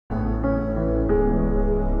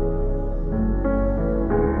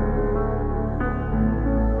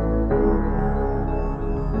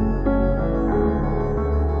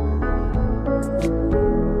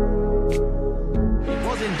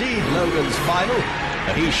final,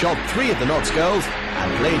 but he shot 3 of the Notts goals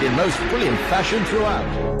and played in most brilliant fashion throughout.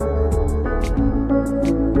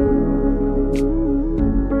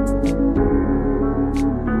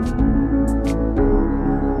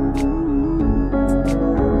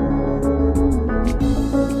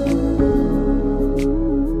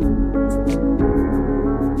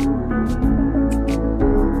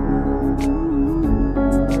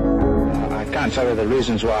 I can't tell you the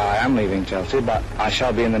reasons why I am leaving Chelsea, but I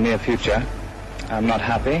shall be in the near future. I'm not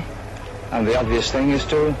happy, and the obvious thing is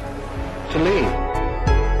to leave.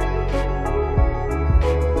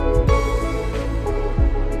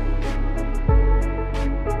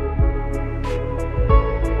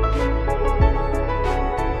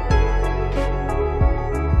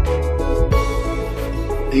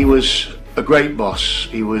 He was a great boss.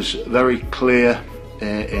 He was very clear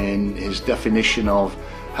in his definition of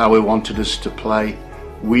how he wanted us to play.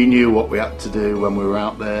 We knew what we had to do when we were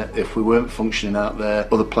out there. If we weren't functioning out there,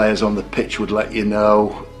 other players on the pitch would let you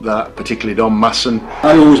know that, particularly Don Masson.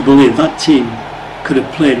 I always believed that team could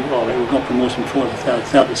have played well. They got promotion from 4th to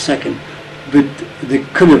 3rd to 2nd, but they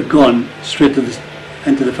could have gone straight to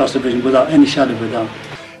into the 1st division without any shadow of a doubt.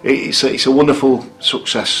 It's a wonderful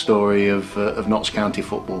success story of Notts County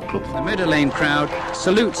Football Club. The Meadow Lane crowd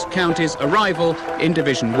salutes County's arrival in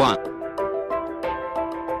Division 1.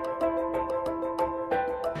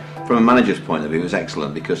 From a manager's point of view, it was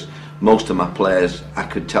excellent because most of my players, I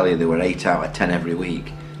could tell you, they were 8 out of 10 every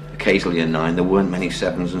week, occasionally a 9. There weren't many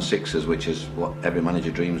 7s and 6s, which is what every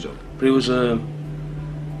manager dreams of. But it was a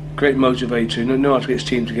great motivator. He knew how to get his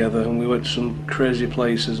team together, and we went to some crazy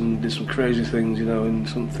places and did some crazy things, you know, and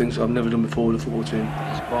some things I've never done before with the football team.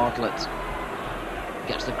 Here's Bartlett,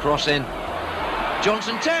 gets the cross in.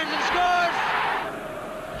 Johnson turns and scores!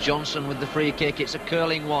 Johnson with the free kick, it's a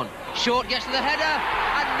curling one. Short gets to the header,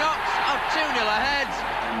 and Notts are 2-0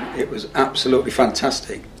 ahead. It was absolutely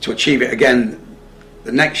fantastic. To achieve it again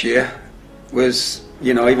the next year was,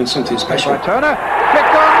 you know, even something special. Turner,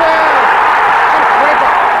 kicked on well!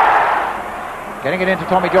 Getting it into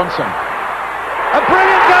Tommy Johnson. A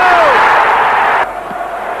brilliant goal!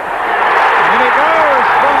 And in it goes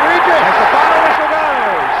from Regis as the final whistle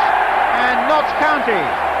goes. And Notts County,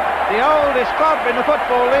 the oldest club in the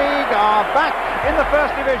Football League, are back in the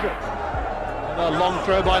 1st Division. A long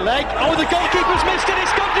throw by Leg. Oh, the goalkeeper's missed it.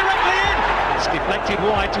 It's gone directly in. It's deflected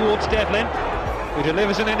wide towards Devlin, who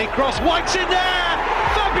delivers an ending cross. White's in there.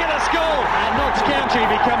 Fabulous goal. And Notts County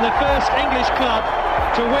become the first English club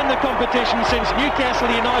to win the competition since Newcastle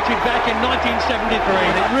United back in 1973.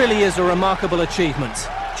 It really is a remarkable achievement.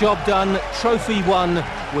 Job done, trophy won,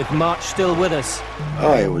 with March still with us.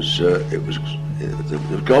 Oh, it was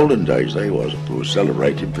the golden days. We were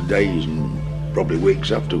celebrating for days and probably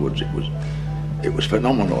weeks afterwards. It was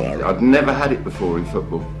phenomenal. I'd never had it before in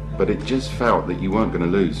football, but it just felt that you weren't going to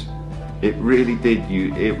lose. It really did.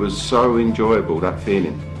 It was so enjoyable, that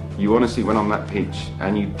feeling. You honestly went on that pitch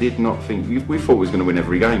and you did not think, we thought we was going to win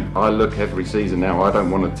every game. I look every season now, I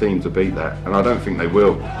don't want a team to beat that, and I don't think they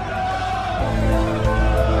will.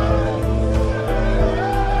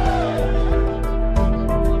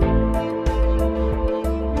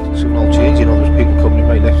 Something all changed, you know, there was people coming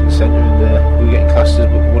right, left and centre, and we were getting classed as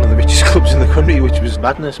one of the richest clubs in the country, which was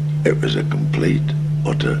madness. It was a complete,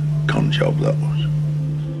 utter con job, that was.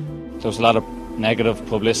 There was a lot of negative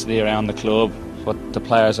publicity around the club, but the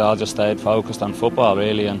players all just stayed focused on football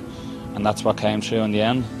really, and that's what came through in the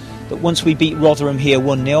end. That once we beat Rotherham here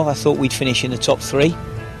 1-0, I thought we'd finish in the top 3,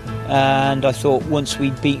 and I thought once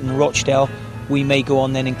we'd beaten Rochdale we may go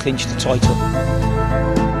on then and clinch the title.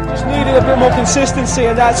 Just needed a bit more consistency,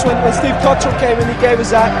 and that's when Steve Cottrell came in, he gave us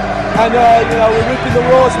that, and you know, we're reaping the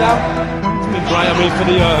rewards now. It's been great, I mean,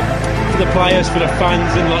 for the players, for the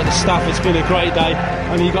fans and like the staff, it's been a great day.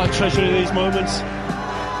 I mean, you've got to treasure these moments.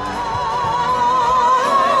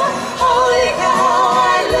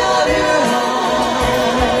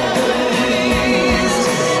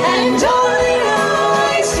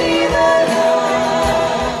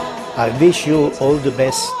 I wish you all the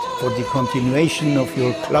best for the continuation of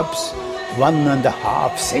your club's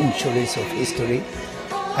 1.5 centuries of history,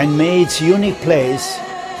 and may its unique place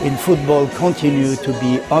in football continue to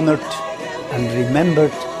be honoured and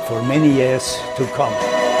remembered for many years to come.